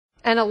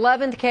An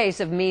 11th case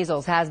of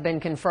measles has been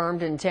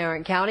confirmed in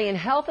Tarrant County, and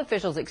health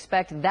officials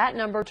expect that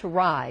number to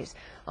rise.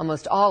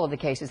 Almost all of the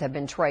cases have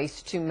been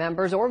traced to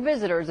members or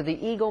visitors of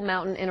the Eagle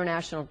Mountain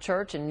International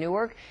Church in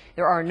Newark.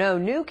 There are no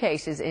new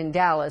cases in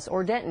Dallas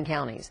or Denton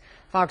counties.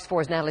 Fox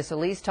 4's Natalie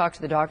Solis talked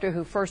to the doctor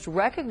who first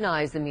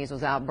recognized the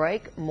measles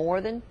outbreak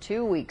more than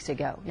 2 weeks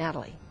ago.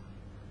 Natalie.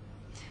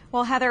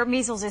 Well, Heather,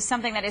 measles is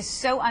something that is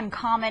so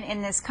uncommon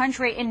in this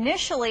country.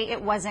 Initially,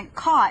 it wasn't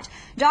caught.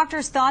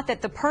 Doctors thought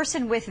that the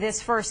person with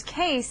this first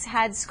case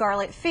had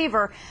scarlet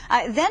fever.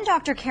 Then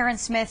Dr. Karen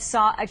Smith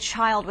saw a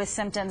child with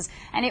symptoms,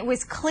 and it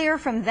was clear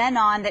from then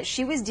on that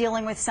she was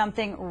dealing with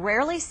something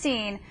rarely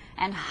seen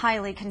and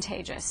highly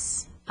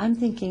contagious. I'm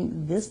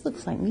thinking, this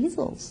looks like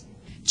measles.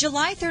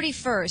 July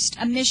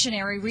 31st, a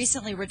missionary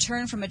recently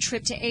returned from a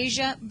trip to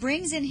Asia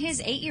brings in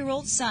his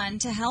 8-year-old son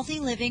to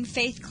Healthy Living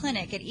Faith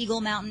Clinic at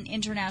Eagle Mountain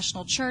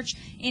International Church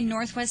in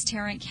northwest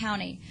Tarrant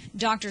County.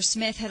 Dr.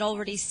 Smith had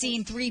already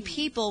seen 3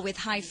 people with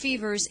high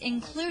fevers,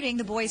 including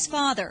the boy's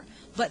father.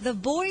 But the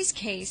boy's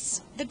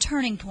case, the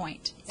turning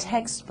point.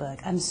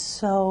 Textbook. I'm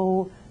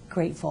so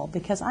grateful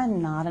because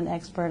I'm not an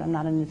expert. I'm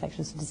not an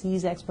infectious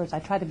disease expert. I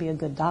try to be a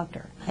good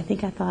doctor. I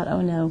thought,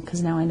 oh no,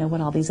 because now I know what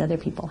all these other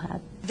people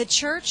had. The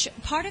church,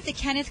 part of the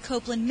Kenneth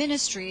Copeland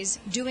Ministries,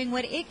 doing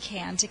what it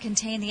can to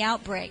contain the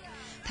outbreak.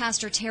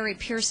 Pastor Terry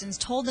Pearsons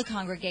told the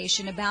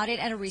congregation about it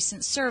at a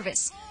recent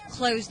service,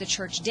 closed the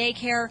church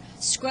daycare,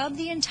 scrubbed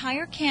the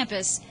entire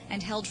campus,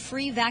 and held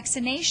free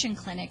vaccination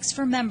clinics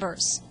for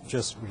members. We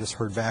just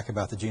heard back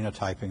about the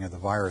genotyping of the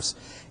virus.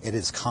 It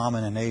is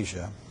common in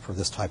Asia for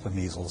this type of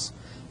measles,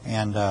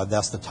 and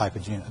that's the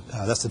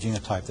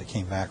genotype that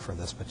came back for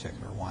this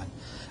particular one,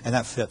 and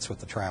that fits with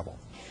the travel.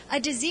 A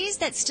disease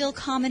that's still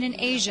common in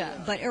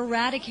Asia, but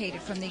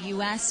eradicated from the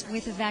U.S.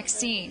 with a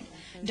vaccine.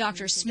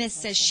 Dr. Smith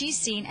says she's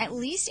seen at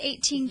least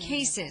 18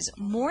 cases,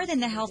 more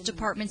than the health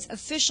department's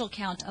official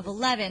count of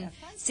 11,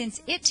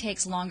 since it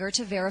takes longer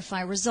to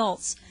verify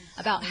results.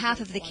 About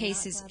half of the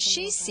cases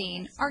she's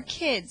seen are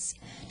kids.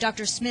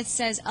 Dr. Smith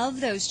says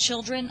of those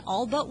children,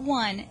 all but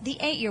one, the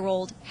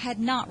 8-year-old, had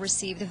not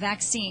received the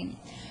vaccine.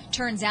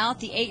 Turns out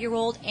the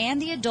 8-year-old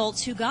and the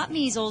adults who got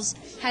measles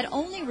had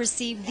only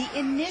received the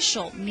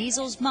initial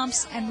measles,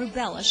 mumps, and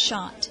rubella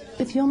shot.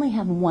 If you only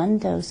have 1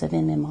 dose of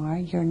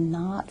MMR, you're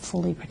not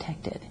fully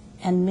protected.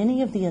 And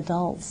many of the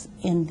adults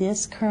in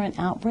this current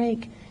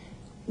outbreak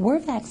were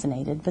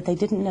vaccinated, but they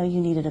didn't know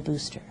you needed a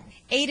booster.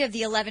 8 of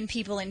the 11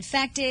 people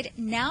infected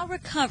now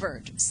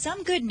recovered.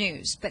 Some good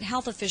news, but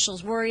health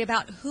officials worry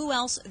about who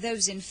else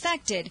those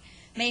infected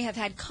may have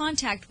had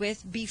contact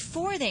with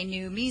before they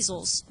knew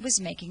measles was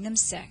making them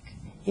sick.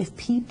 If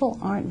people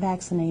aren't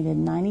vaccinated,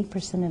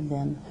 90% of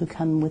them who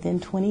come within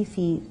 20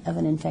 feet of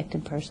an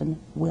infected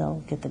person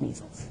will get the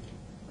measles.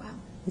 Wow.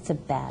 It's a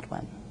bad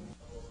one.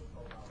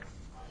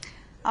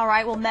 All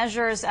right, well,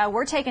 measures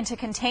were taken to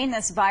contain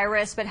this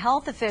virus, but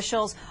health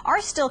officials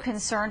are still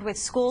concerned with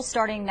school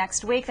starting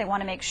next week. They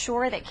want to make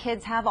sure that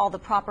kids have all the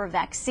proper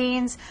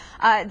vaccines.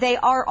 They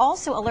are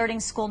also alerting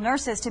school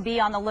nurses to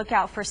be on the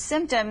lookout for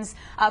symptoms,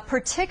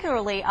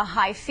 particularly a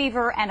high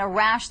fever and a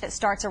rash that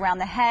starts around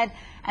the head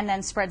and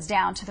then spreads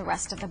down to the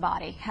rest of the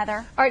body.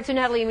 Heather? All right, so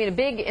Natalie, you mean a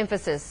big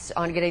emphasis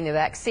on getting the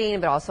vaccine,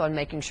 but also on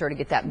making sure to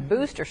get that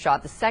booster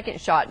shot, the second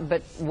shot.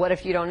 But what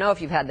if you don't know if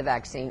you've had the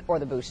vaccine or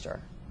the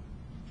booster?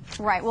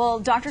 Right. Well,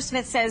 Dr.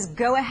 Smith says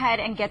go ahead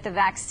and get the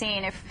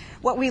vaccine. If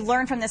what we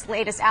learned from this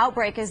latest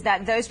outbreak is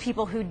that those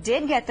people who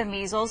did get the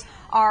measles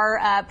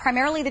are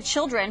primarily the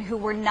children who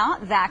were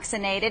not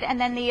vaccinated, and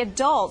then the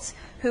adults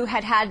who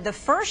had had the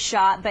first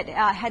shot but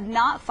had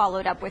not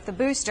followed up with the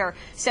booster.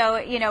 So,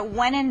 you know,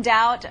 when in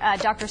doubt,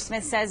 Dr.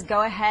 Smith says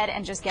go ahead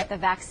and just get the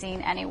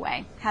vaccine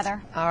anyway.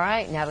 Heather? All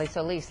right. Natalie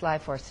Solis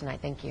live for us tonight.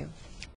 Thank you.